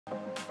Hello,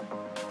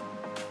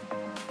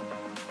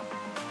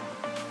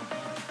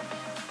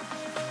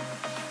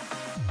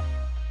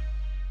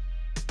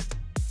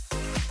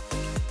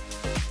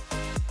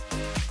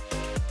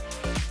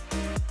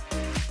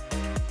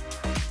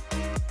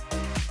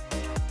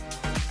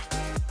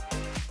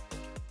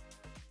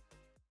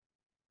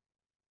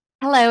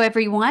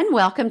 everyone.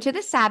 Welcome to the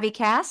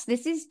Savviest.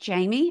 This is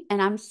Jamie,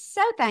 and I'm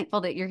so thankful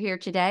that you're here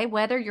today,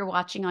 whether you're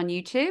watching on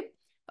YouTube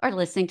or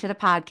listening to the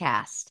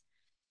podcast.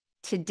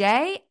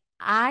 Today,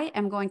 I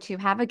am going to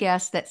have a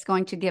guest that's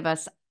going to give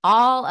us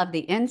all of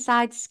the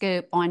inside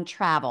scoop on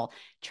travel.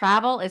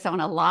 Travel is on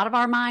a lot of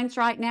our minds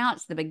right now.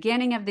 It's the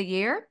beginning of the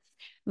year.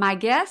 My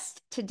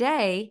guest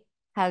today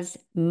has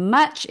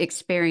much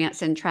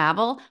experience in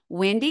travel.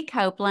 Wendy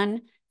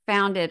Coupland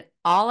founded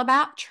All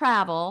About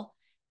Travel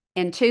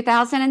in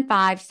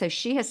 2005. So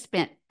she has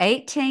spent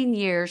 18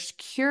 years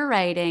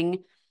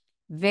curating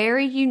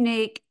very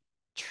unique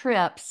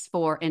trips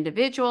for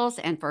individuals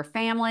and for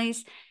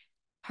families.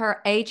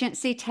 Her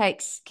agency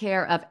takes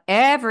care of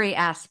every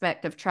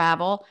aspect of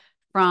travel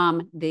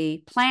from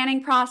the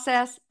planning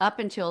process up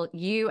until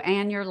you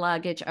and your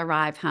luggage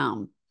arrive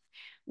home.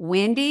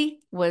 Wendy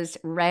was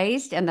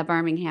raised in the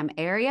Birmingham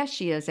area.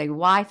 She is a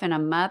wife and a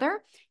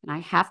mother. And I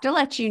have to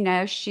let you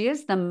know, she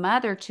is the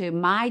mother to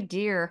my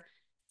dear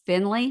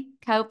Finley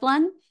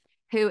Coupland,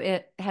 who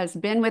has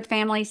been with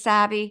Family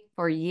Savvy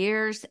for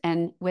years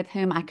and with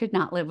whom I could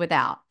not live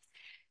without.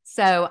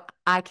 So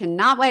I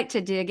cannot wait to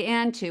dig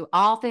into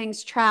all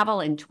things travel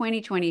in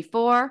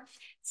 2024.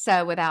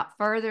 So without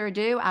further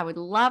ado, I would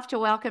love to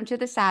welcome to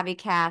the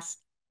Savvycast,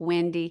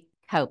 Wendy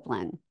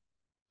Coupland.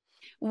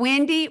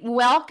 Wendy,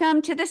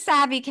 welcome to the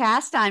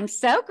Savvycast. I'm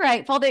so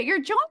grateful that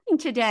you're joining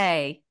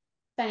today.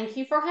 Thank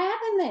you for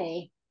having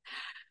me.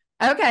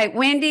 Okay,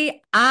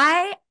 Wendy,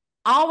 I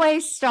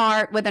always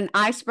start with an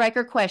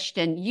icebreaker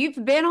question.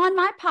 You've been on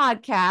my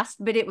podcast,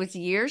 but it was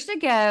years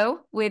ago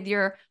with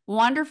your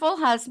wonderful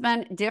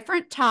husband,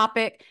 different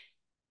topic.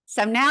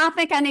 So now I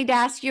think I need to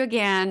ask you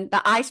again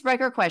the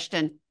icebreaker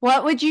question.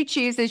 What would you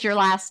choose as your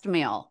last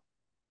meal?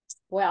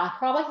 Well, I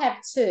probably have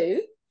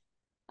two.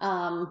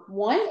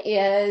 One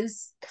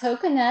is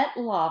coconut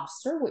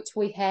lobster, which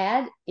we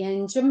had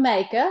in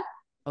Jamaica.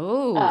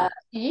 Oh,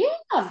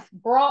 Yeah,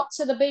 brought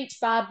to the beach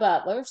by a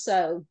butler.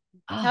 So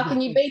oh how my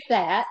can you goodness. beat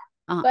that?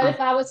 But Uh-uh. if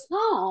I was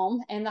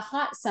home and the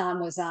hot sun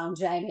was on,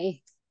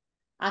 Jamie,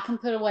 I can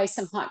put away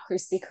some hot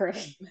Krispy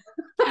Kreme.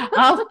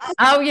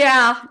 Oh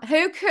yeah.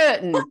 Who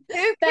couldn't?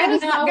 Who That could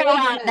is not my go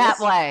out that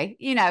weakness. way?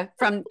 You know,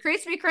 from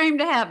Krispy Kreme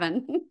to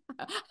heaven.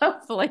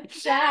 Hopefully.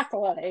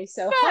 Exactly.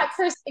 So hot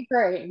Krispy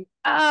Kreme.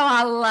 Oh,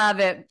 I love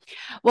it.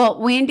 Well,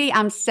 Wendy,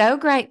 I'm so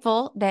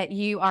grateful that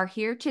you are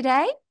here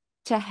today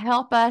to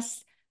help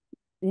us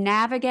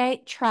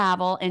navigate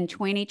travel in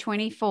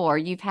 2024.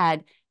 You've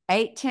had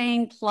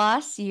 18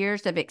 plus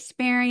years of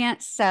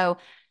experience. So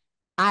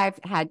I've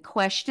had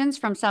questions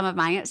from some of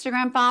my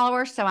Instagram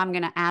followers. So I'm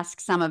going to ask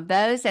some of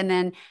those. And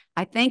then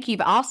I think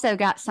you've also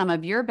got some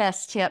of your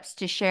best tips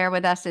to share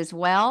with us as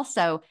well.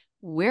 So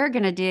we're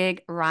going to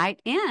dig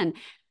right in.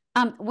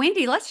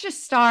 Wendy, let's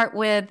just start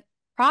with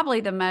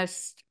probably the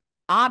most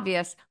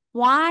obvious.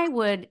 Why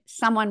would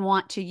someone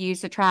want to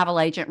use a travel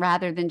agent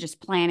rather than just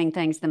planning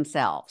things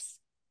themselves?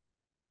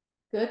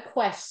 Good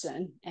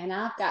question. And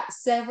I've got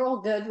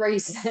several good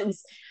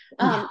reasons.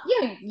 Yeah.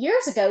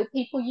 Years ago,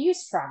 people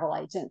used travel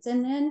agents,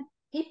 and then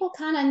people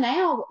kind of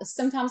now,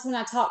 sometimes when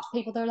I talk to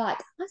people, they're like,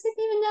 I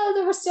didn't even know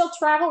there were still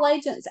travel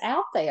agents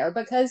out there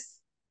because,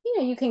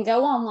 you can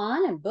go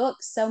online and book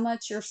so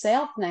much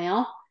yourself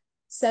now.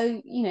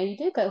 So, you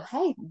do go,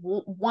 hey,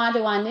 why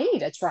do I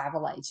need a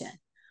travel agent?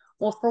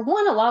 Well, for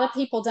one, a lot of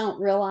people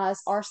don't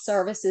realize our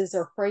services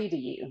are free to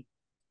you.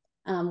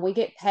 We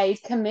get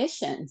paid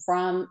commission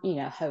from,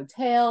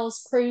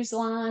 hotels, cruise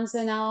lines,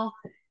 and all.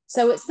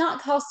 So it's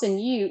not costing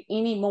you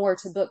any more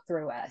to book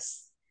through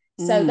us.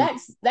 So Mm,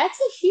 that's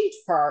a huge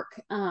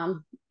perk.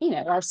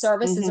 Our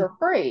services hmm are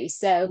free.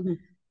 So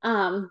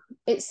hmm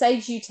it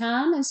saves you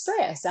time and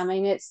stress. I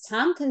mean, it's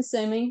time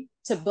consuming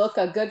to book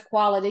a good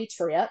quality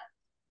trip.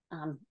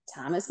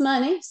 Time is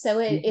money. So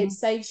it hmm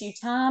saves you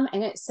time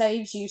and it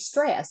saves you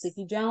stress. If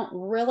you don't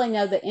really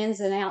know the ins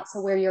and outs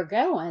of where you're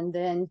going,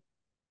 then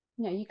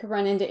you could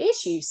run into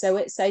issues. So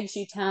it saves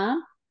you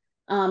time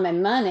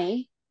and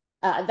money.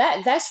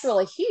 That's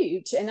really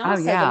huge. And Oh,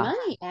 also the yeah.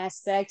 money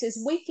aspect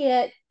is we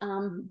get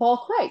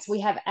bulk rates. We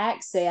have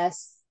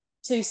access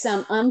to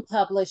some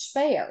unpublished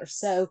fares.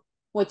 So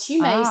what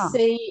you may Oh,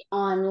 see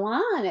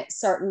online at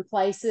certain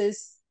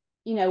places,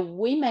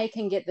 we may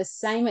can get the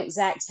same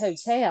exact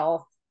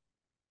hotel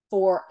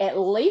for at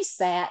least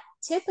that,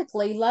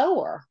 typically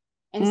lower.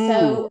 And mm.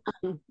 so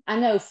I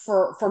know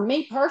for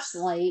me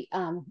personally,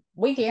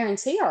 we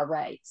guarantee our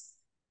rates.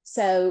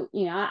 So,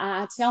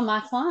 I tell my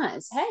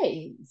clients,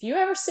 hey, if you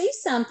ever see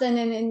something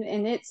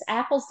and it's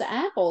apples to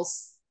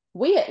apples,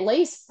 we at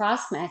least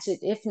price match it,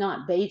 if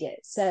not beat it.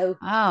 So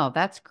Oh,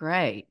 that's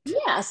great.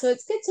 yeah, so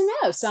it's good to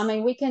know. So I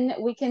mean, we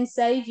can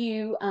save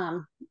you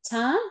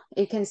time,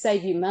 it can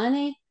save you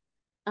money.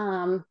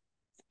 And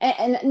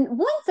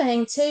one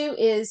thing too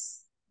is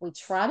we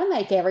try to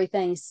make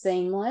everything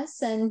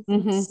seamless and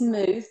Mm-hmm.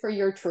 smooth for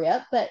your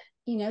trip. But,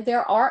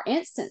 there are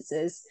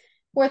instances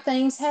where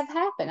things have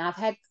happened. I've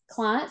had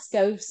clients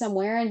go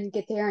somewhere and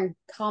get there and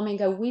call me and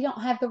go, we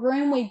don't have the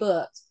room we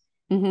booked.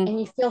 Mm-hmm. And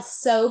you feel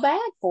so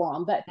bad for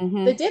them. But the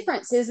Mm-hmm.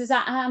 difference is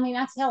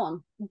I tell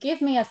them,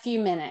 give me a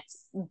few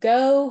minutes,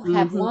 go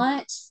have Mm-hmm.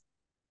 lunch,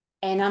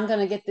 and I'm going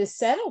to get this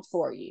settled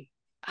for you.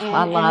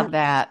 I And love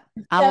that.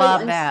 I so,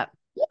 love that.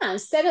 yeah,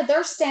 instead of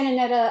they're standing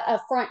at a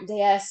front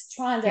desk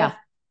trying Yeah.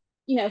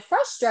 to,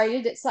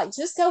 frustrated, it's like,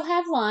 just go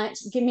have lunch,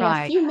 give me a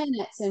Right. few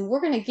minutes, and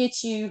we're going to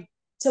get you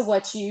to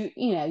what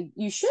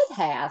you should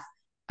have.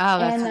 Oh,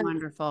 that's And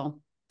wonderful.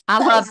 I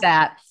love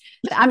that.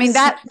 I mean, so,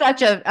 that's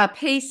such a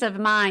peace of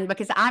mind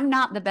because I'm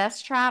not the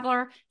best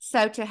traveler.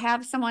 So to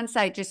have someone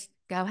say, just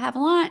go have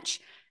lunch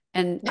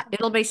and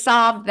it'll be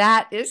solved,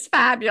 that is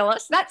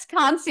fabulous. That's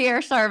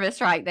concierge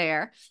service right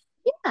there.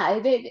 yeah,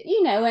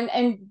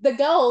 and the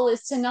goal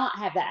is to not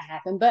have that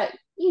happen. But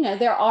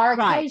there are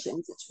Right.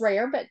 occasions. It's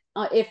rare, but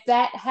if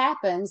that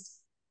happens,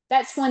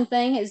 that's one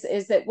thing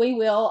is that we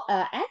will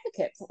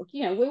advocate for.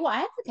 We will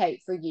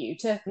advocate for you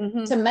to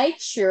Hmm. make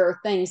sure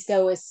things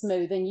go as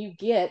smooth and you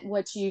get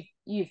what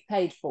you've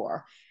paid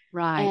for.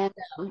 Right.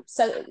 And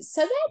so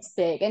that's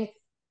big. And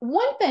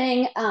one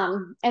thing,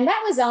 and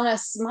that was on a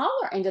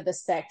smaller end of the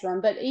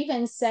spectrum, but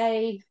even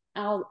say,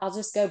 I'll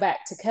just go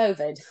back to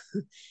COVID.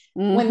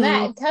 When Hmm.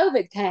 that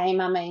COVID came,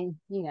 I mean,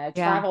 Yeah.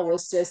 travel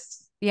was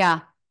just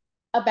Yeah.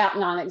 about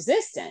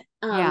non-existent.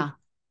 Yeah.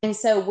 And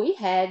so we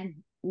had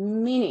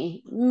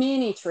many,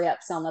 many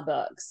trips on the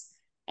books,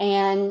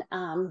 and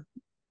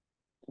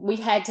we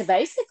had to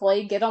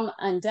basically get them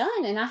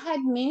undone. And I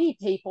had many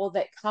people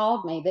that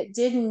called me that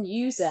didn't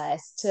use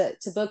us to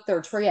book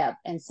their trip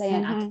and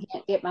saying, I Hmm.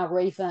 can't get my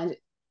refund.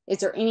 Is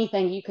there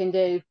anything you can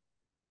do?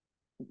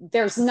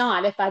 There's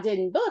not if I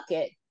didn't book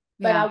it.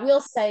 But I Yeah. will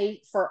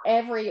say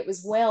it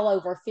was well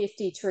over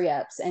 50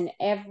 trips, and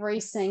every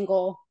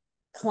single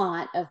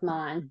client of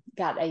mine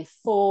got a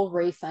full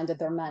refund of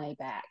their money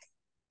back.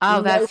 Oh,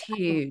 No, that's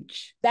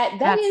huge. that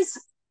That's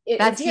is it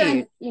that's here,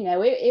 huge.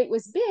 and it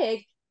was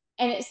big.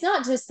 And it's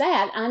not just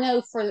that. I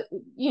know for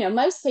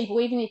most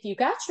people, even if you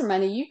got your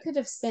money, you could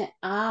have spent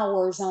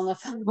hours on the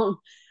phone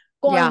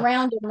going Yeah.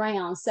 round and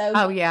round. So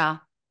Oh, yeah.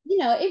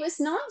 it was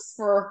nice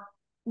for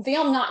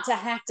them not to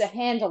have to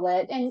handle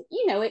it. And,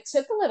 it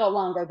took a little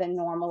longer than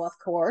normal, of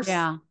course.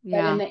 Yeah. But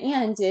in Yeah. the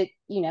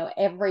end,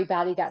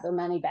 everybody got their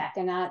money back.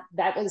 And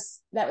that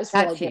was That's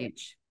really good.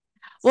 huge.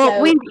 Well,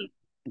 So Wendy,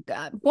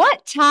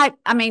 what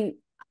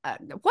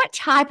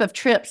type of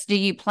trips do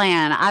you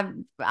plan?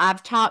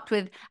 I've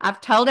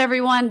told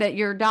everyone that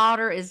your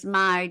daughter is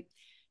my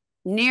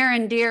near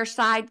and dear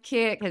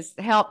sidekick, has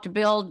helped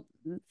build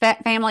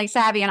Family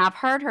Savvy, and I've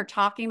heard her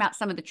talking about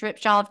some of the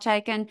trips y'all have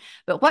taken.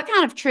 But what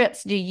kind of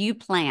trips do you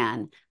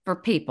plan for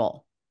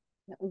people?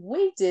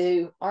 we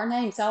do, our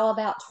name's all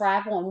about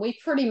travel, and we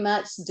pretty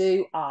much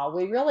do all.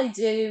 We really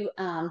do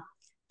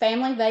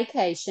family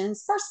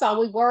vacations. First of all,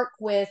 we work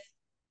with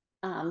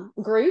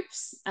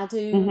groups. I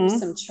do Mm-hmm.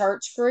 some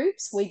church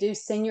groups. We do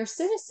senior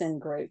citizen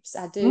groups.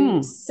 I do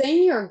Mm.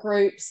 senior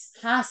groups,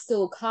 high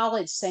school,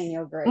 college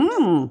senior groups.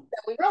 Mm. So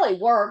we really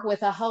work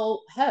with a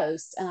whole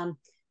host.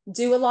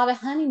 Do a lot of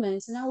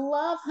honeymoons, and I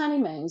love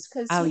honeymoons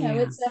because Oh yeah.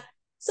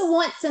 it's a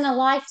once in a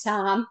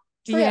lifetime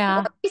trip, or Yeah.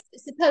 at least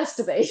it's supposed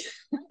to be.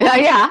 Yeah,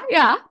 yeah,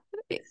 yeah.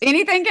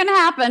 Anything can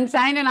happen.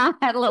 Zane and I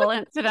had a little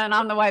incident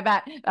on the way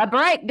back, a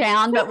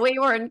breakdown, but we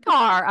were in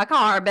a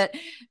car, but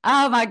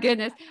oh my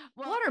goodness.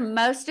 What are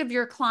most of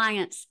your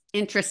clients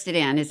interested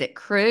in? Is it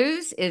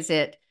cruise? Is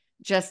it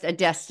just a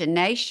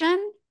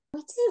destination? We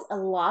do a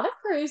lot of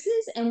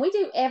cruises, and we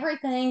do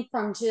everything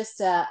from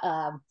just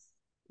a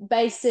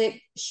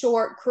basic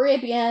short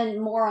Caribbean,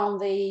 more on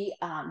the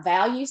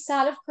value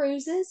side of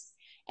cruises.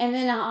 And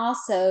then I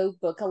also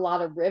book a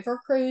lot of river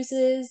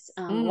cruises,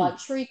 Mm,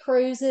 luxury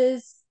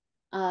cruises.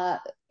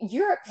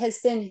 Europe has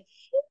been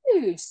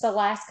huge the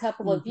last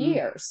couple of mm-hmm,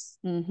 years.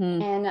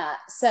 mm-hmm. And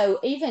so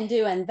even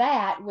doing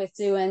that with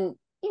doing,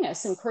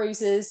 some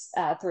cruises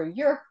through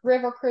Europe,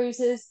 river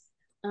cruises,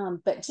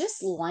 but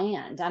just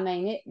land. I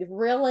mean, it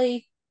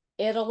really,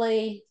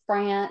 Italy,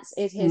 France,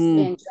 it has Mm.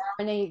 been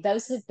Germany.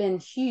 Those have been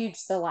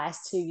huge the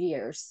last 2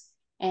 years.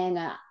 And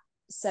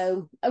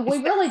so we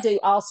It's- really do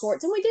all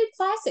sorts. And we do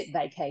classic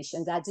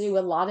vacations. I do a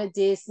lot of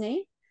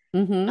Disney.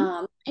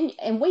 Mm-hmm,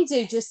 And we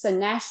do just the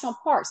national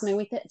parks. I mean,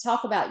 we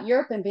talk about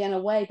Europe and being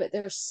away, but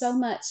there's so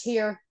much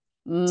here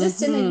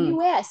just in the mm-hmm,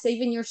 US,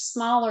 even your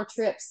smaller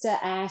trips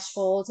to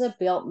Asheville, to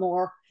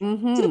Biltmore, do a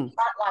mm-hmm.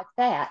 lot like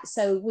that.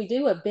 So we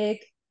do a big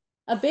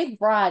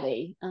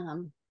variety.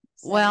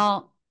 So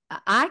Well,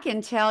 I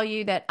can tell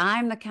you that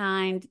I'm the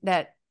kind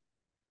that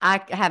I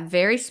have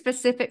very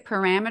specific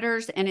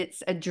parameters, and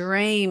it's a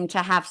dream to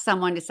have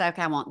someone to say,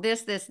 okay, I want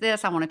this, this,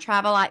 this. I want to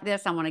travel like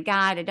this. I want a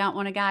guide. I don't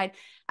want a guide.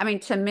 I mean,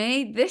 to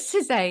me, this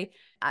is I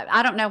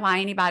don't know why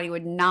anybody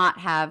would not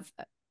have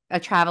a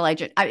travel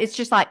agent. It's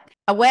just like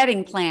a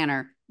wedding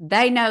planner.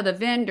 They know the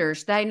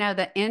vendors, they know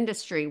the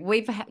industry.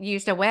 We've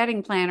used a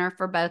wedding planner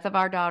for both of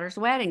our daughters'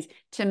 weddings.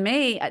 To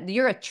me,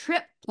 you're a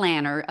trip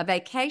planner, a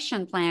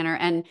vacation planner,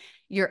 and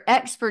your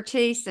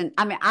expertise. And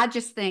I mean, I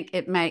just think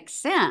it makes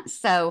sense.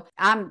 So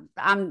I'm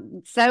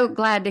so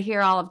glad to hear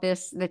all of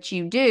this that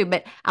you do.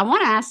 But I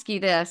want to ask you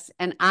this,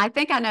 and I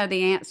think I know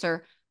the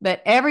answer,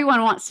 but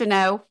everyone wants to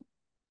know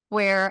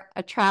where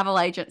a travel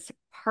agent's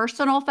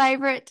personal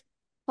favorite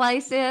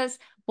place is.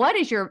 What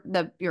is your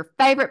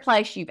favorite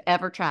place you've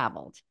ever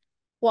traveled?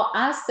 Well,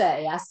 I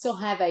say I still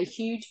have a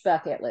huge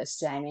bucket list,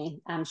 Jamie.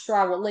 I'm sure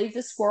I will leave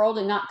this world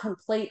and not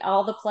complete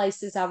all the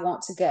places I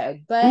want to go,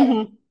 but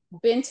Hmm.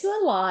 been to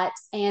a lot.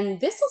 And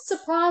this will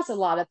surprise a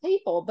lot of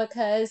people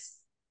because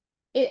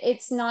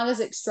it's not as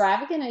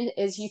extravagant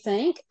as you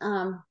think.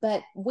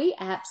 But we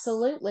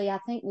absolutely, I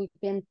think we've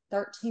been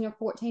 13 or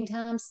 14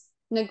 times.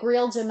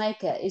 Negril,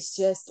 Jamaica is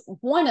just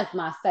one of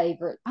my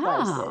favorite Oh,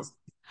 places.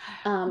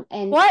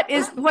 And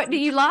what do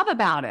you love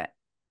about it?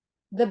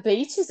 the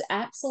beach is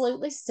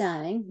absolutely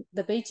stunning.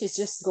 The beach is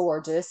just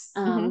gorgeous.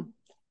 Hmm.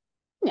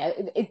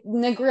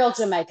 Negril,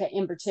 Jamaica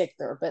in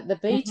particular, but the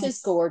beach Hmm. is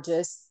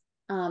gorgeous.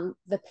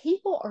 The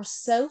people are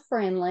so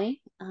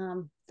friendly.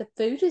 The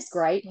food is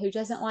great. Who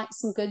doesn't like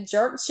some good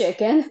jerk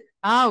chicken?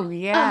 Oh,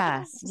 Um,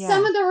 yes,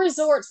 some yeah. of the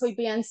resorts we've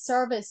been,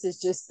 service has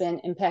just been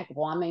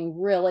impeccable. I mean,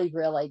 really,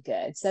 really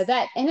good. So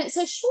that, and it's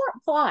a short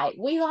flight.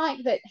 We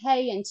like that.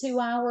 Hey, in 2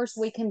 hours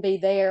we can be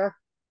there.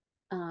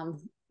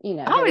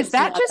 Oh, That is it's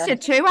that not just a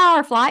 2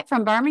 hour flight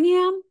from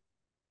Birmingham?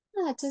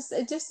 just a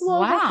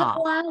little over a Wow.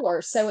 couple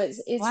hours. So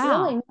it's Wow.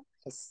 really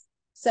nice.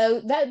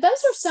 So that those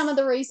are some of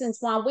the reasons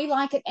why we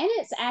like it, and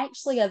it's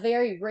actually a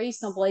very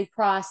reasonably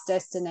priced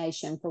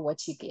destination for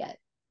what you get.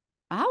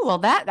 Oh, well,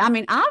 that, I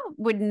mean, I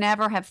would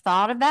never have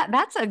thought of that.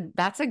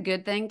 That's a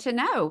good thing to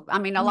know. I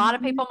mean, a lot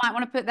of Mhm. people might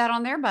want to put that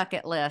on their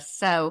bucket list.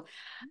 So,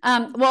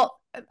 well,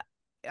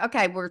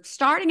 okay, we're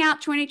starting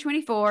out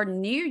 2024,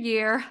 new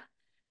year.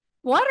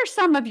 What are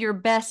some of your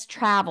best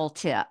travel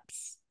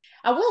tips?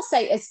 I will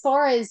say, as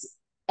far as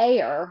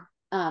air,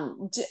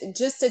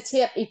 just a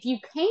tip: if you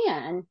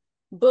can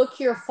book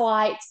your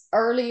flights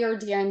earlier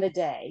during the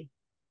day,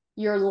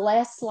 you're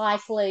less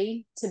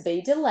likely to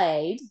be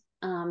delayed.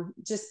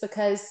 Just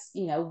because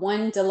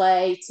one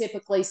delay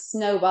typically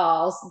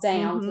snowballs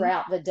down Mm-hmm.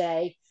 throughout the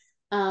day.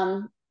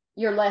 Um,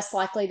 you're less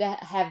likely to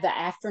have the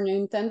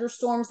afternoon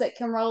thunderstorms that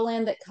can roll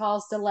in that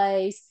cause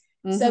delays.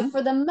 So Mm-hmm.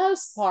 for the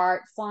most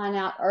part, flying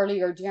out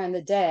earlier during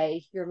the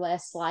day, you're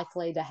less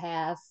likely to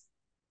have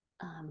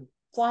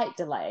flight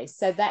delays.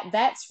 So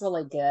that's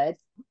really good.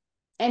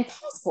 And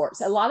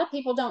passports. A lot of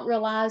people don't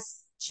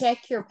realize,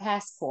 check your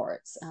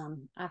passports.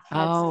 I've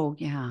had some, Oh,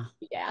 yeah.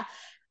 yeah.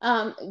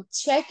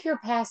 Check your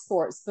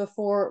passports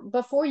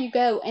before you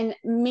go. And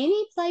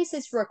many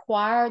places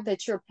require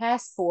that your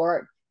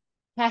passport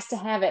has to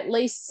have at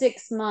least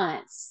 6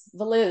 months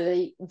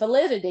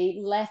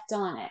validity left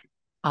on it.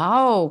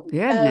 Oh, So,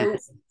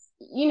 goodness.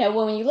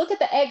 when you look at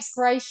the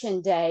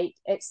expiration date,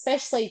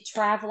 especially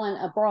traveling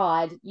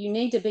abroad, you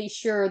need to be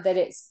sure that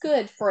it's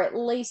good for at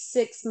least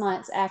 6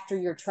 months after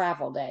your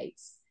travel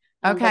dates.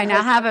 Okay, now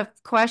I Because have a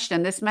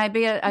question. This may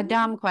be a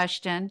dumb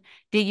question.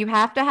 Do you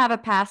have to have a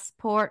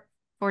passport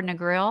for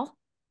Negril?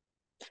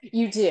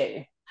 you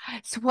do.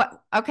 So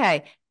what?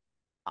 Okay,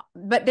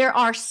 but there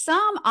are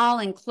some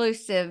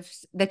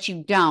all-inclusives that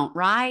you don't,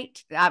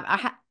 right? There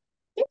are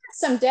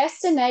some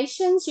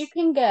destinations you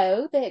can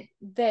go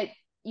that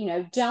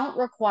don't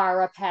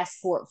require a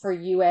passport for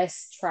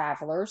U.S.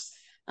 travelers.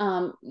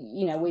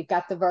 We've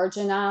got the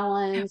Virgin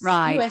Islands,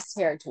 Right. U.S.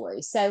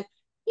 territory. So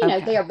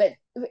Okay. there, but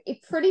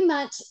it pretty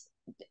much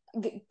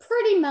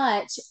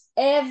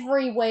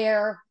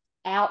everywhere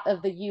out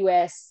of the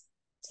U.S.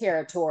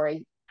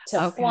 territory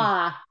to Okay.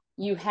 fly,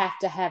 you have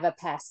to have a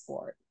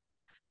passport.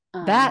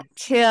 That Um,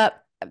 tip,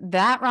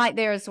 that right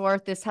there is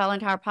worth this whole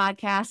entire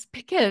podcast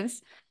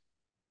because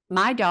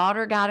my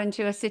daughter got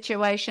into a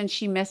situation.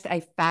 She missed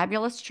a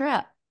fabulous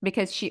trip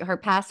because her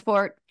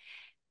passport,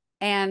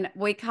 and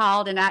we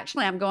called, and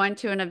actually I'm going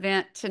to an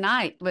event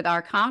tonight with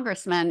our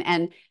congressman,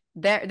 and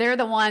they're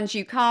the ones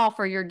you call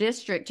for your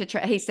district to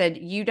try. He said,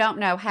 you don't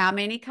know how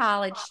many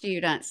college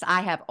students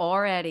I have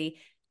already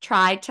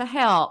tried to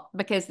help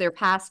because their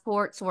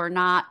passports were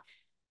not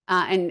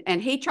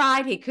and he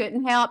tried, he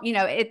couldn't help,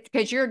 it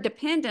because you're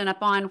dependent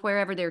upon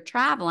wherever they're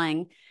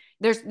traveling.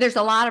 There's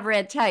a lot of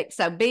red tape,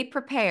 so be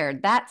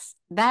prepared. That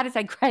is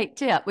a great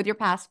tip with your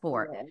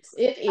passport. yes,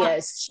 it Uh,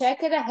 is.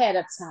 Check it ahead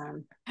of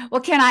time.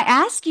 well, can I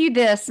ask you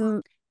this?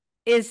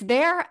 Is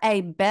there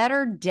a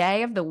better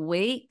day of the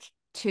week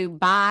to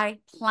buy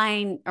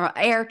plane or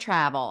air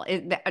travel?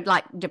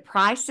 Like, do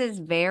prices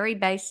vary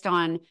based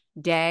on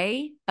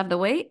day of the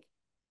week?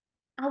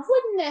 I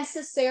wouldn't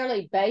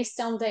necessarily based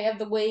on day of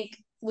the week.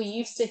 We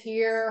used to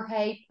hear,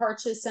 hey,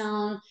 purchase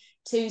on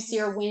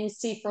Tuesday or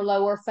Wednesday for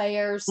lower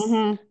fares.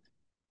 Hmm.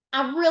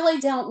 I really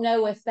don't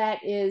know if that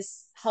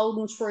is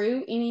holding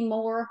true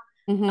anymore.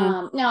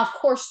 Now, of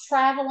course,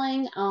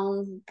 traveling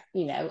on,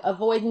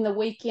 avoiding the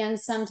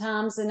weekends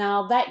sometimes and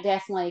all that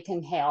definitely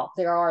can help.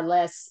 There are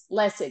less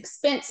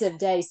expensive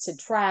days to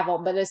travel,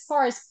 but as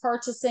far as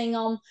purchasing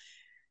them,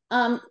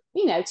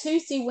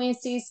 Tuesday,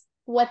 Wednesdays,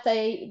 what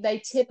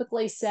they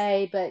typically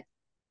say, but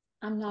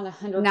I'm not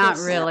Not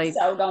 100% really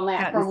sold on that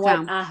cut in from what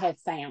stone. I have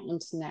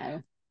found.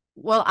 No.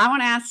 Well, I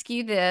want to ask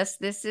you this.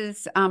 This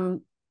is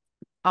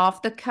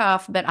off the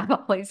cuff, but I've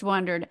always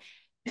wondered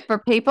for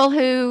people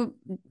who,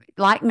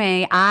 like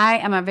me, I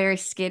am a very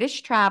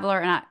skittish traveler,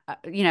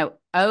 and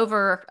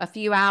over a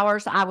few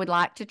hours, I would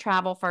like to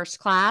travel first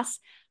class.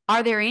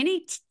 Are there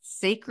any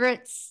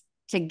secrets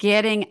to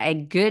getting a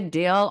good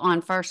deal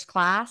on first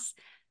class?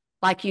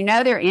 Like,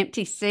 there are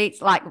empty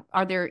seats. Like,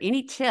 are there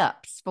any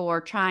tips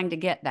for trying to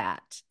get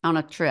that on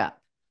a trip?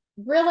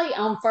 Really,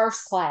 on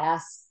first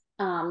class,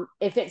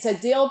 if it's a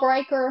deal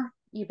breaker,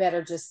 you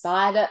better just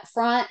buy it up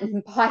front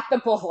and bite the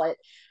bullet.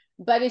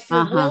 But if you're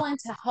Uh-huh. willing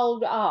to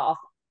hold off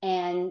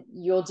and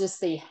you'll just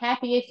be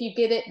happy if you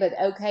get it, but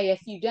okay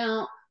if you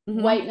don't,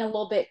 Mm-hmm. waiting a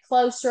little bit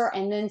closer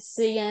and then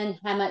seeing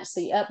how much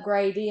the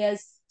upgrade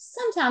is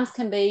sometimes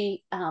can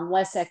be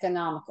less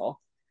economical.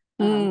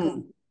 Because,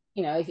 Mm,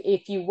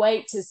 if you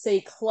wait to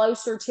see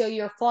closer till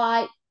your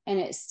flight, and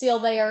it's still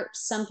there,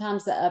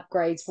 sometimes the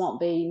upgrades won't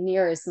be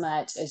near as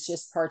much as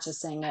just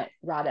purchasing it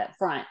right up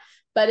front.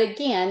 But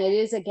again, it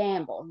is a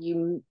gamble.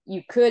 You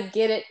could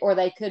get it or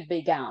they could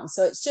be gone.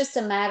 So it's just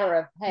a matter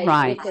of, hey,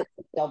 right. if it's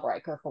a deal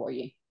breaker for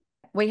you.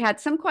 We had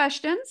some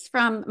questions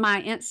from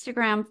my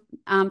Instagram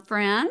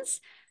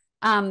friends.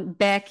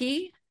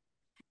 Becky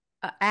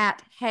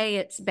at Hey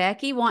It's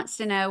Becky wants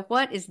to know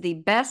what is the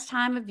best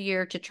time of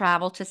year to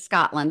travel to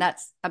Scotland.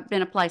 That's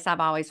been a place I've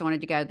always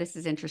wanted to go. This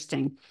is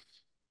interesting.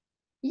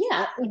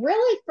 Yeah,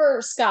 really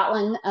for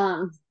Scotland,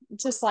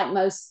 just like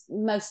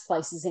most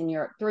places in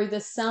Europe, through the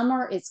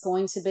summer it's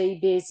going to be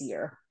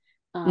busier.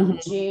 Hmm.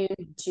 June,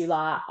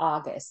 July,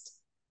 August.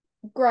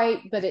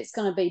 Great, but it's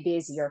going to be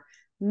busier.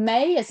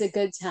 May is a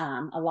good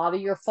time. A lot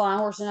of your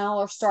flowers and all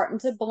are starting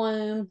to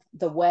bloom.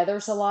 The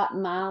weather's a lot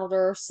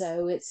milder,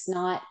 so it's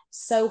not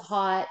so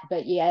hot,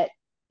 but yet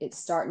it's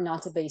starting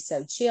not to be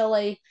so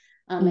chilly.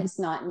 It's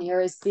not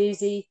near as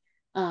busy.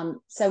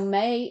 So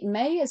May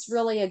is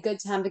really a good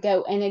time to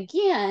go. And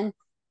again,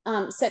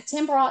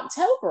 September,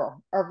 October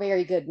are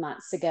very good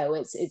months to go.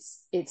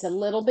 It's a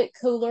little bit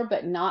cooler,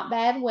 but not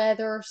bad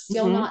weather.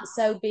 Still Hmm. not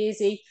so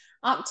busy.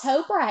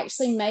 October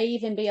actually may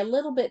even be a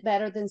little bit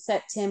better than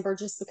September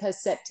just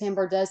because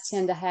September does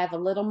tend to have a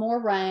little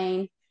more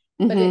rain,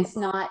 but Hmm. it's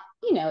not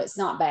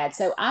bad.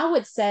 So I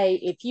would say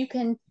if you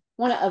can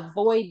want to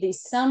avoid the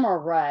summer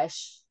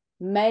rush,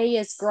 May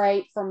is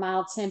great for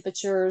mild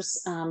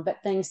temperatures,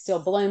 but things still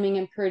blooming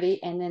and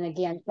pretty. And then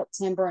again,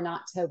 September and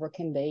October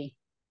can be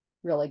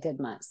really good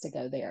months to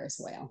go there as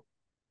well.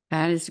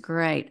 That is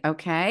great.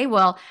 Okay.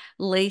 Well,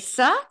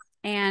 Lisa,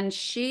 and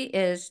she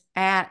is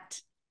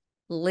at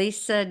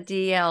Lisa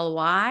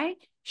DLY.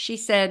 She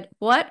said,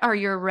 what are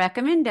your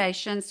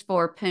recommendations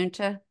for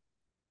Punta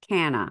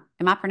Cana?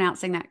 Am I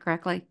pronouncing that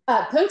correctly?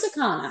 Punta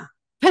Cana,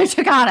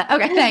 Punta Cana.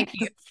 Okay, thank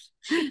you.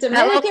 That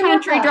little Dominican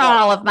country Republic.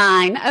 drawl of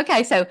mine.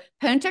 Okay, so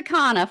Punta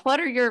Cana, what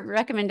are your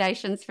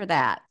recommendations for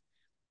that?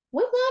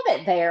 We love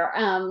it there.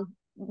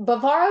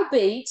 Bavaro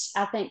Beach,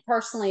 I think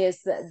personally,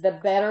 is the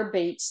better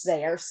beach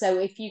there. So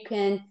if you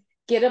can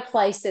get a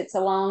place that's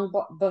along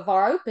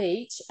Bavaro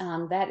Beach,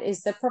 that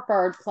is the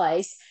preferred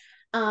place.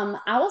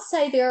 I will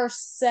say there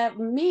are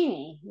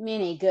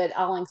many good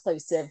all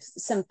inclusive.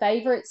 Some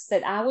favorites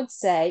that I would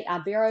say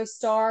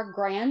Iberostar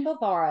Grand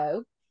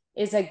Bavaro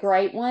is a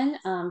great one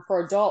for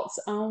adults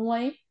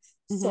only,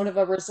 sort Hmm. of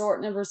a resort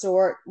and a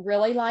resort.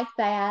 Really like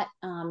that.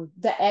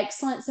 The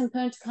Excellence in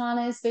Punta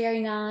Cana is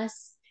very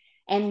nice.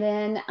 And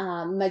then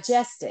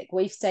Majestic.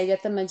 We've stayed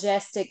at the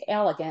Majestic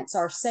Elegance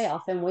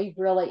ourselves, and we've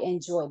really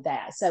enjoyed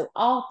that. So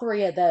all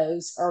three of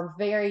those are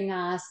very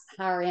nice,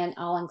 higher end,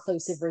 all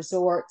inclusive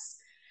resorts.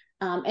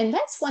 And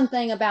that's one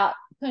thing about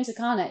Punta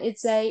Cana.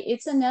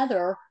 It's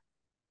another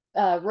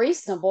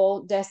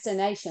reasonable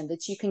destination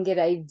that you can get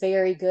a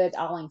very good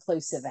all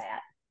inclusive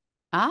at.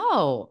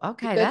 Oh,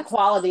 okay. Good That's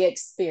quality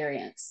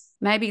experience.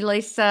 maybe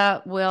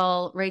Lisa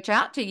will reach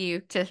out to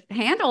you to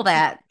handle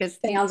that because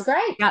you Sounds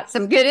great. got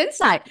some good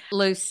insight.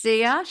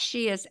 Lucia,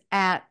 she is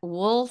at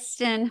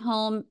Woolston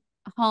Home.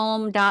 I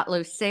don't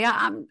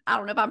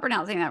know if I'm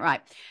pronouncing that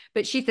right,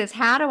 but she says,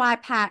 how do I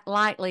pack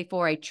lightly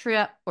for a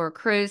trip or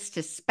cruise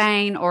to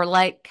Spain or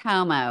Lake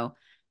Como?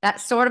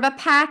 That's sort of a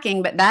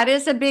packing, but that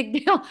is a big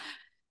deal.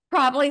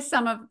 Probably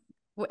some of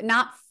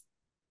not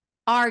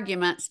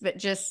arguments, but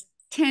just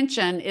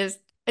tension is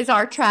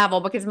our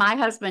travel because my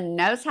husband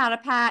knows how to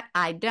pack.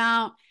 I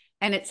don't.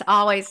 And it's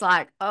always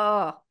like,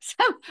 oh,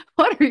 so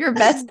what are your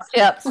best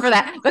tips for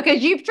that?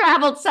 Because you've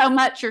traveled so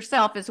much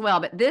yourself as well.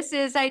 But this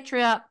is a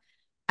trip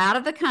out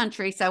of the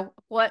country. So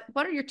what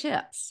are your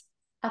tips?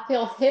 I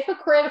feel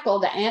hypocritical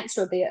to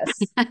answer this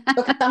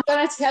because I'm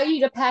going to tell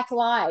you to pack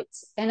light,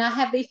 and I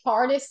have the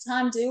hardest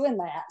time doing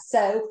that.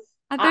 So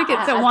I think it's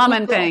a I think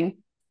woman thing.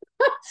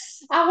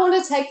 I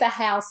want to take the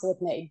house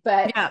with me.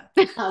 But Yeah.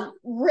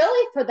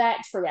 really, for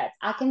that trip,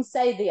 I can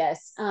say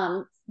this: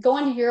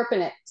 going to Europe,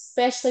 and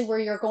especially where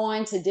you're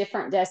going to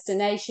different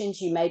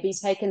destinations, you may be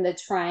taking the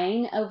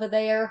train over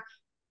there.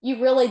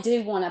 You really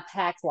do want to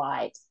pack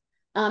light.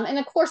 And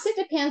of course, it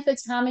depends the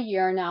time of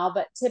year now,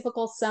 but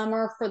typical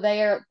summer for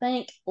there,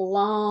 think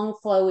long,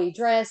 flowy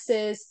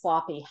dresses,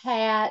 floppy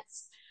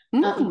hats,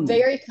 Mm.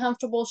 very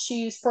comfortable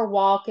shoes for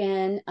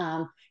walking.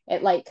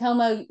 At Lake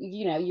Como,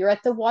 you're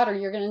at the water,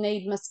 you're going to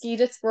need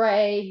mosquito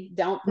spray.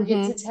 Don't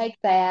forget to Mm-hmm. take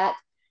that.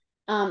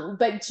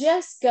 But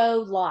just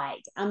go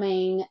light. I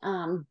mean,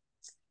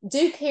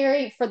 do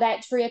carry for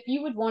that trip.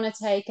 You would want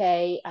to take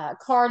a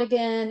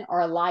cardigan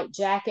or a light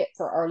jacket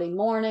for early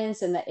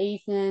mornings and the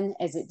evening,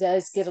 as it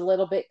does get a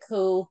little bit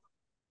cool.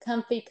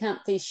 Comfy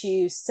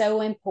shoes,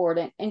 so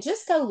important. And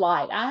just go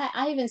light.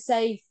 I even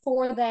say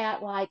for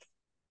that, like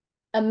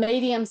a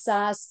medium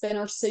sized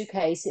spinner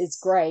suitcase is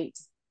great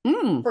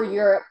Mm. for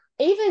Europe.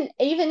 Even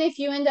if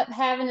you end up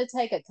having to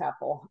take a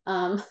couple,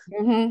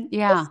 Mm-hmm.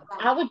 Yeah.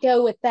 I would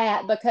go with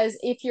that, because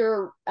if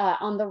you're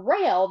on the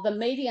rail, the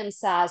medium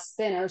sized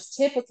spinners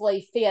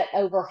typically fit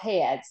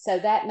overhead. So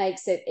that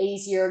makes it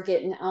easier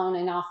getting on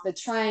and off the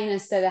train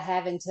instead of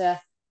having to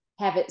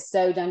have it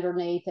sewed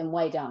underneath and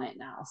weight on it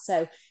now.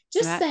 So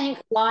just That think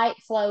light,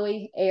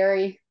 flowy,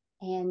 airy.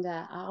 And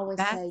I always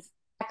say, that's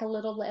pack a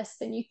little less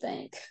than you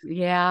think.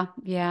 Yeah,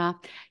 yeah.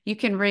 You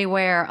can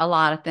rewear a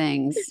lot of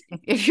things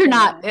if you're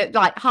not Yeah.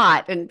 like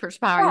hot and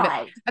perspiring. But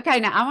Right.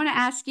 okay, now I want to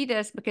ask you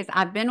this because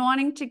I've been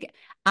wanting to get,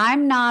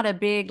 I'm not a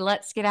big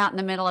let's get out in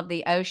the middle of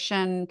the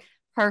ocean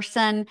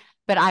person,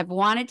 but I've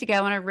wanted to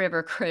go on a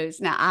river cruise.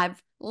 Now I've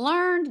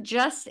learned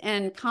just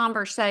in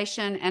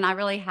conversation, and I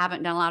really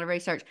haven't done a lot of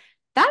research.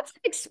 That's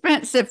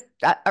expensive.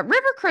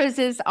 River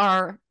cruises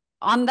are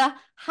on the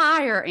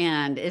higher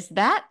end. Is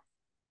that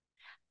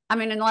I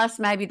mean, unless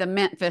maybe the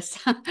Memphis,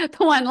 the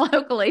one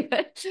locally,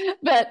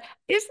 but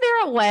is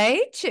there a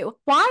way to,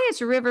 why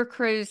is river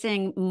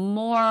cruising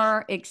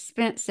more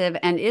expensive?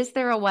 And is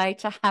there a way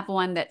to have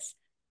one that's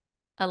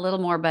a little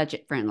more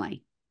budget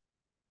friendly?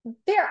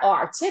 There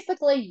are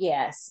typically,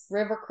 yes,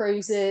 river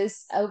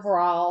cruises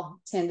overall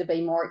tend to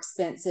be more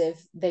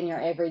expensive than your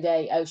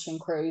everyday ocean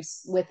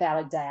cruise,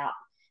 without a doubt.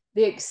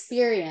 The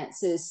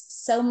experience is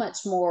so much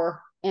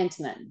more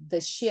intimate.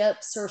 The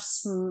ships are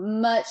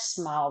much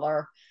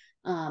smaller,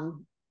 a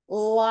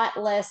lot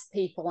less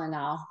people in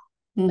all.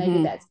 Maybe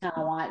Mm-hmm. that's kind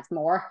of why it's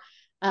more.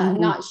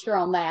 Mm-hmm. Not sure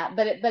on that,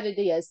 but it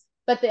is.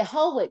 But the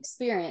whole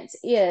experience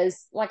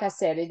is, like I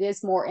said, it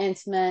is more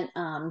intimate.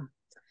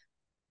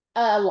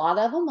 A lot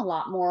of them a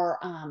lot more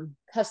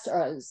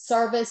customer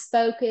service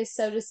focused,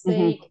 so to Mm-hmm.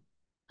 speak.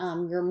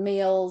 Your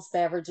meals,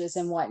 beverages,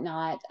 and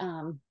whatnot.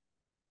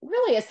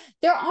 Really is.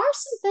 There are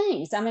some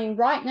things. I mean,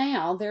 right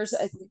now there's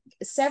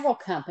several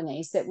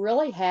companies that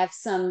really have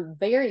some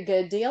very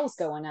good deals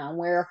going on,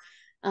 where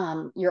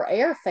your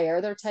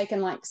airfare, they're taking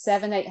like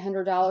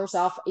 $700-800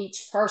 off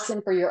each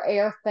person for your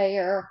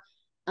airfare,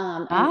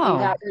 and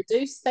got Oh,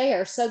 reduced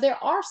fare. So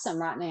there are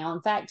some right now.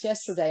 In fact,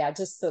 yesterday I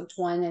just booked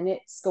one, and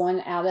it's going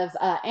out of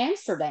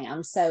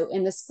Amsterdam. So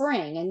in the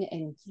spring,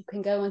 and you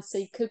can go and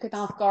see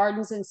Keukenhof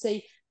Gardens and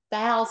see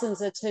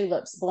thousands of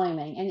tulips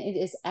blooming, and it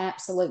is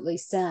absolutely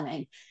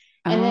stunning.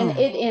 And then oh.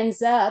 it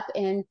ends up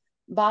in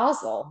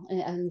Basel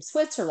in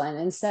Switzerland,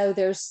 and so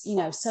there's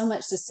so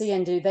much to see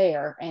and do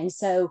there. And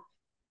so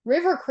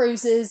river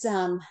cruises,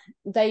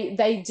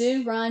 they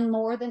do run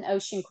more than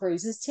ocean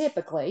cruises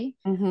typically,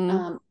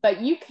 Mm-hmm. but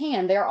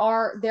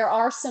there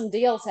are some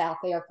deals out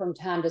there from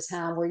time to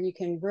time where you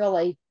can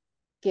really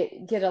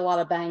get a lot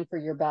of bang for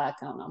your buck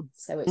on them.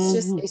 So it's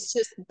just Mm-hmm. it's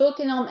just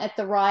booking them at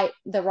the right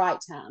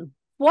time.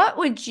 What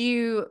would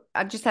you,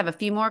 I just have a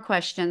few more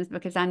questions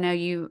because I know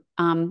you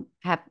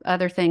have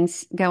other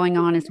things going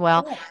on as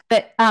well.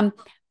 But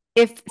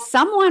if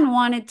someone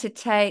wanted to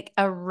take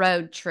a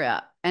road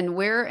trip and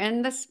we're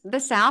in the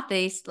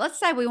Southeast, let's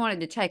say we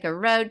wanted to take a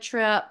road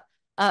trip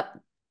up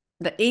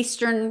the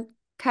eastern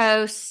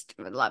coast,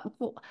 like,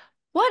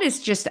 what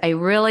is just a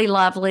really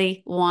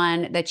lovely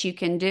one that you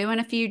can do in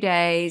a few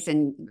days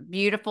and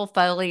beautiful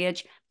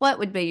foliage? What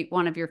would be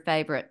one of your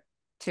favorite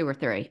two or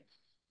three?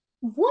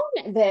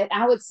 One that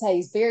I would say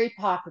is very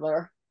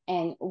popular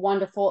and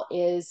wonderful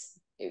is,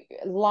 a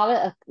lot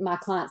of my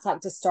clients like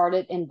to start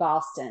it in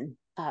Boston.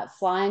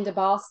 Fly into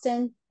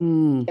Boston,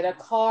 Mm, get a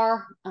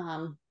car,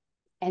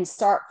 and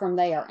start from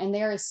there. And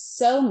there is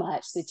so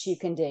much that you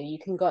can do. You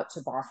can go up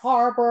to Bar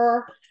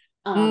Harbor,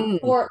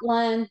 mm,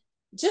 Portland,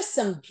 just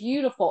some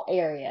beautiful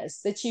areas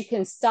that you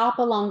can stop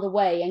along the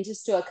way and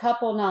just do a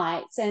couple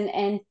nights.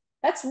 And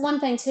that's one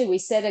thing too. We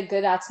set a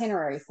good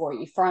itinerary for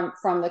you,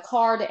 from the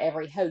car to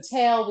every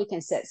hotel. We can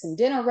set some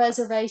dinner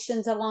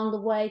reservations along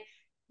the way.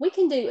 We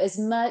can do as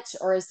much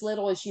or as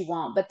little as you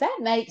want, but that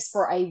makes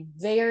for a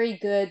very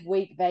good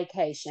week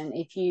vacation.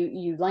 If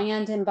you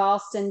land in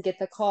Boston, get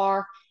the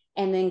car,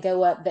 and then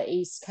go up the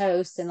East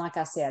Coast. And like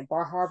I said,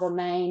 Bar Harbor,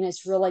 Maine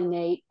is really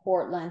neat.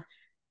 Portland,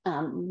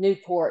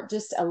 Newport,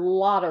 just a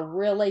lot of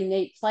really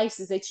neat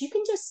places that you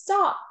can just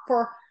stop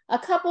for a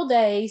couple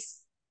days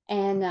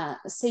and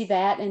see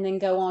that, and then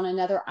go on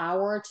another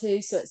hour or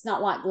two. So it's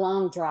not like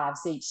long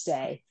drives each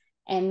day,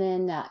 and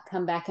then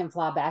come back and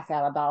fly back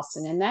out of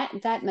Boston. And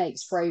that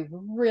makes for a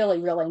really,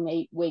 really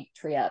neat week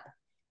trip.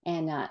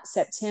 And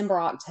September,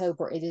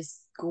 October, it is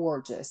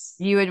gorgeous.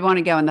 You would want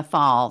to go in the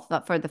fall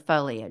for the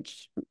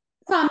foliage.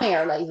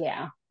 Primarily,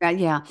 yeah.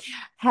 Yeah.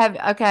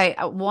 Okay,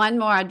 one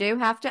more I do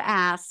have to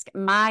ask.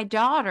 My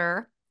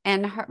daughter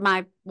and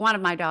one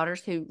of my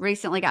daughters who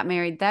recently got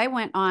married, they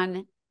went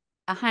on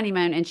a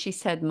honeymoon and she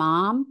said,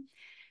 "Mom,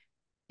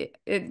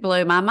 it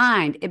blew my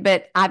mind."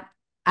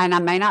 And I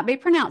may not be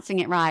pronouncing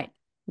it right.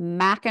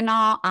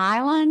 Mackinac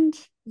Island.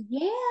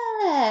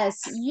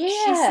 Yes,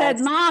 She said,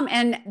 yes. "Mom,"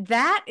 and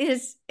that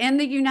is in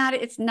the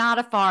United, it's not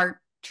a far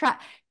try.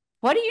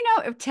 What do you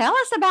know? Tell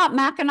us about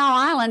Mackinac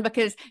Island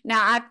because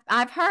now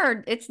I've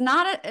heard it's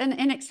not an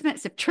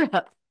inexpensive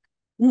trip.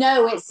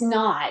 No, it's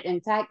not.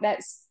 In fact,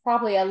 that's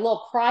probably a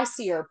little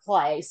pricier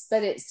place,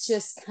 but it's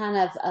just kind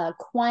of a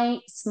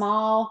quaint,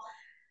 small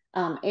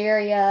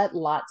area,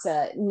 lots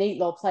of neat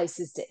little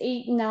places to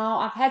eat and all.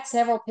 I've had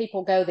several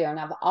people go there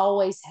and I've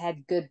always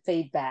had good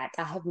feedback.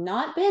 I have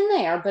not been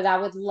there, but I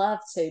would love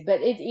to.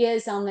 But it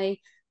is on the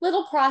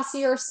little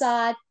pricier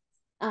side.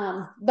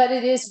 But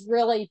it is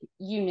really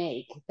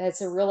unique.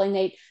 That's a really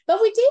neat.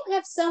 But we do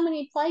have so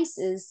many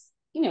places.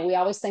 We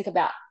always think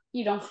about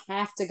you don't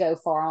have to go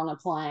far on a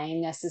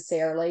plane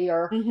necessarily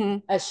or Hmm.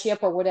 a ship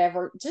or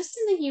whatever. Just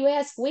in the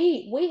U.S.,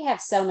 we have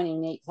so many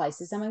neat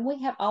places. I mean,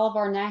 we have all of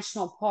our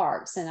national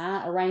parks, and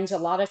I arrange a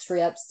lot of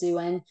trips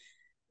doing,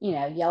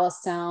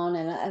 Yellowstone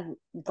and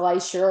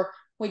Glacier.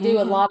 We do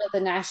a Hmm. lot of the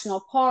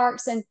national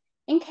parks, and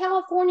in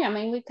California, I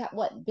mean, we've got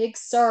what Big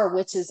Sur,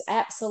 which is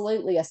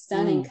absolutely a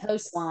stunning Mm.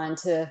 coastline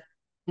to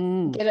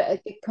Mm. get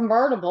a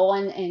convertible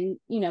and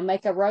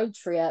make a road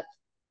trip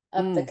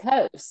up the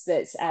Mm. coast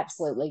that's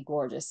absolutely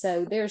gorgeous.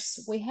 So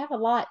we have a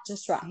lot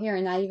just right here,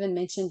 and I even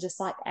mentioned just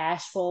like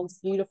Asheville, it's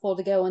beautiful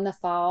to go in the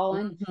fall,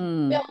 and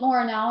Hmm.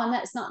 Biltmore and all, and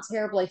that's not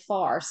terribly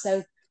far.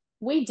 So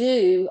we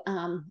do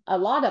a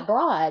lot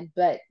abroad,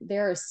 but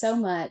there is so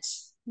much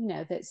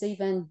that's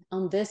even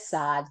on this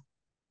side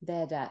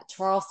that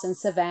Charleston,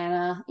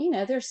 Savannah,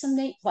 there's some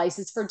neat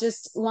places for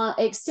just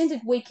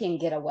extended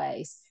weekend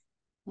getaways.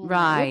 And we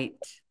Right.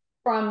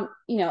 from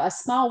a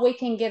small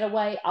weekend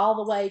getaway all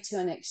the way to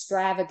an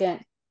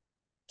extravagant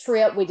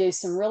trip. We do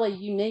some really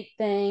unique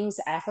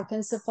things,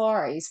 African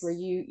safaris, where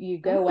you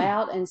go Mm.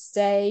 out and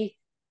stay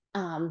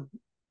um,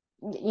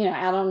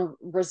 out on a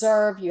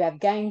reserve. You have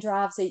game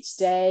drives each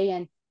day,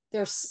 and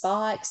there's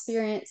spa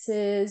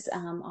experiences,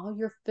 all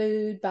your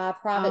food by a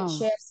private Oh,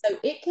 chef. So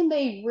it can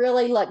be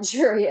really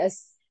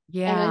luxurious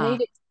and a yeah.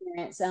 neat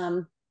experience.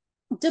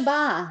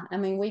 Dubai, I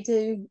mean, we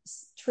do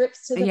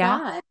trips to Yeah.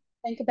 Dubai.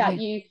 Think about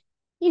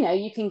Yeah.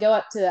 you can go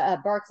up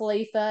to Burj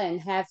Khalifa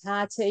and have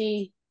high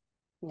tea,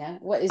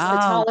 what is the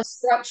Oh, tallest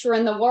structure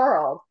in the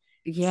world.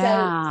 So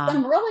yeah.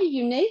 some really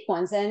unique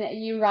ones, and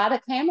you ride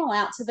a camel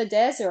out to the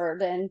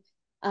desert and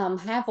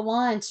have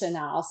lunch and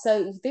all.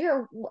 So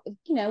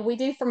we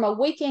do from a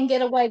weekend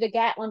getaway to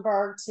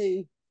Gatlinburg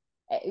to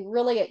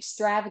really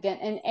extravagant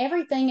and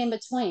everything in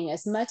between,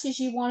 as much as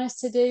you want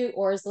us to do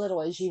or as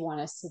little as you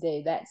want us to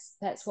do.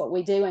 That's what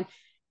we do. And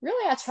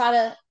really I try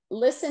to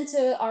listen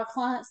to our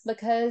clients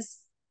because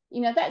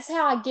that's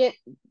how I get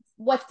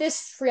what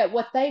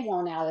they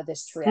want out of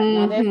this trip.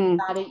 Not Hmm.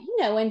 everybody,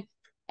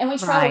 and we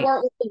try to Right.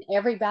 work within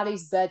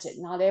everybody's budget.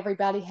 Not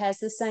everybody has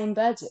the same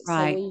budget, so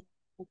Right. we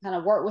kind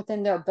of work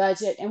within their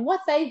budget and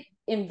what they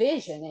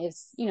envision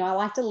is, I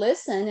like to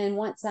listen, and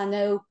once I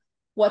know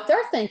what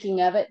they're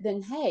thinking of it,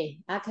 then hey,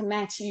 I can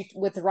match you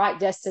with the right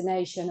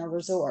destination or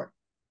resort.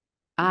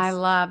 I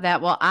love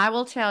that. Well, I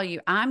will tell you,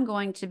 I'm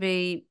going to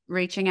be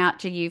reaching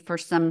out to you for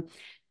some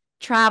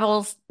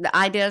travels, the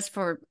ideas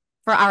for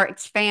our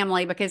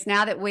family, because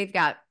now that we've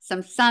got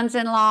some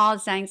sons-in-law,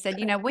 Zane said,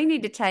 we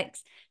need to take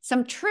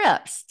some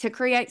trips to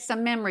create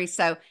some memories.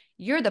 So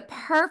you're the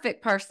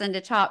perfect person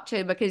to talk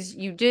to because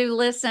you do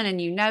listen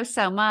and you know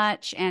so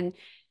much and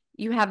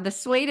you have the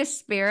sweetest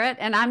spirit.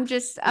 And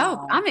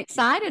Oh, I'm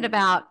excited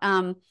about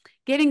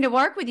getting to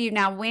work with you.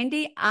 Now,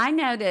 Wendy, I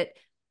know that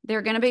there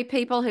are going to be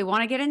people who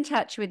want to get in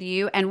touch with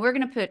you, and we're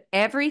going to put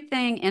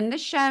everything in the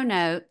show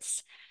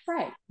notes.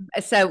 right.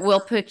 So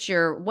we'll put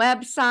your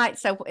website.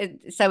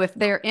 So if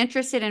they're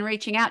interested in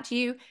reaching out to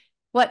you,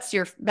 what's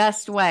your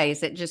best way?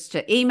 Is it just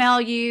to email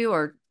you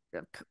or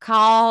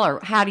call, or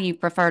how do you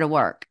prefer to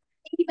work?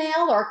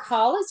 Email or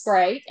call is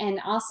great. And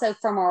also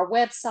from our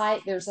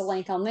website, there's a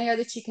link on there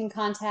that you can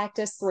contact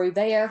us through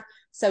there.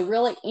 So,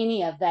 really,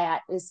 any of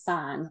that is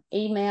fine.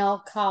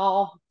 Email,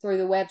 call through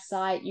the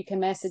website, you can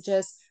message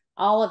us.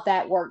 All of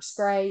that works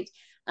great.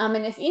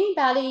 And if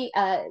anybody,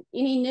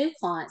 any new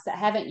clients that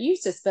haven't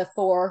used us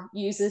before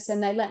use us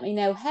and they let me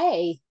know,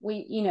 hey,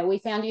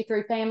 we found you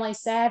through Family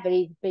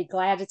Savvy, be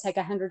glad to take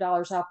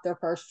 $100 off their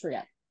first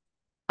trip.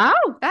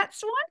 Oh,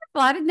 that's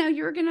wonderful. I didn't know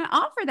you were going to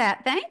offer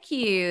that. Thank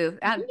you.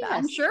 I'm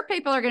Yes, sure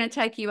people are going to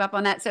take you up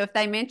on that. So if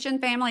they mention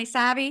Family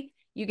Savvy,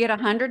 you get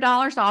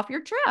 $100 off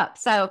your trip.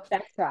 So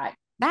that's right.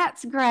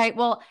 That's great.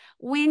 Well,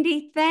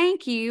 Wendy,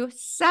 thank you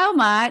so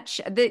much.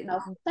 Thank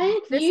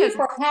This you has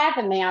for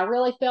having me. I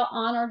really feel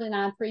honored and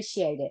I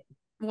appreciate it.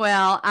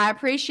 Well, I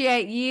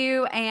appreciate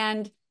you,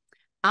 and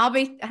I'll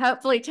be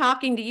hopefully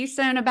talking to you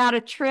soon about a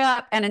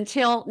trip. And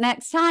until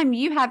next time,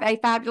 you have a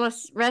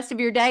fabulous rest of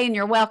your day, and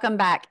you're welcome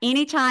back.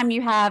 Anytime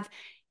you have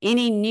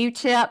any new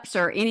tips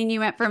or any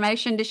new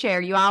information to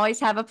share, you always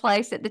have a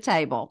place at the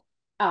table.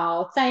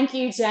 Oh, thank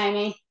you,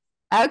 Jamie.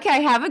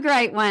 Okay, have a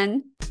great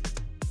one.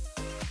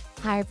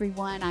 Hi,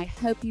 everyone. I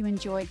hope you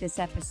enjoyed this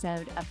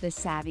episode of the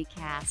Savvy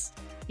Cast.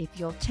 If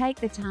you'll take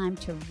the time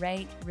to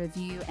rate,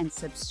 review, and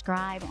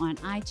subscribe on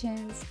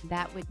iTunes,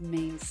 that would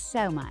mean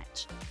so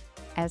much.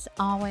 As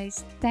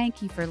always,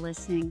 thank you for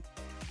listening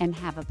and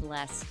have a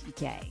blessed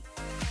day.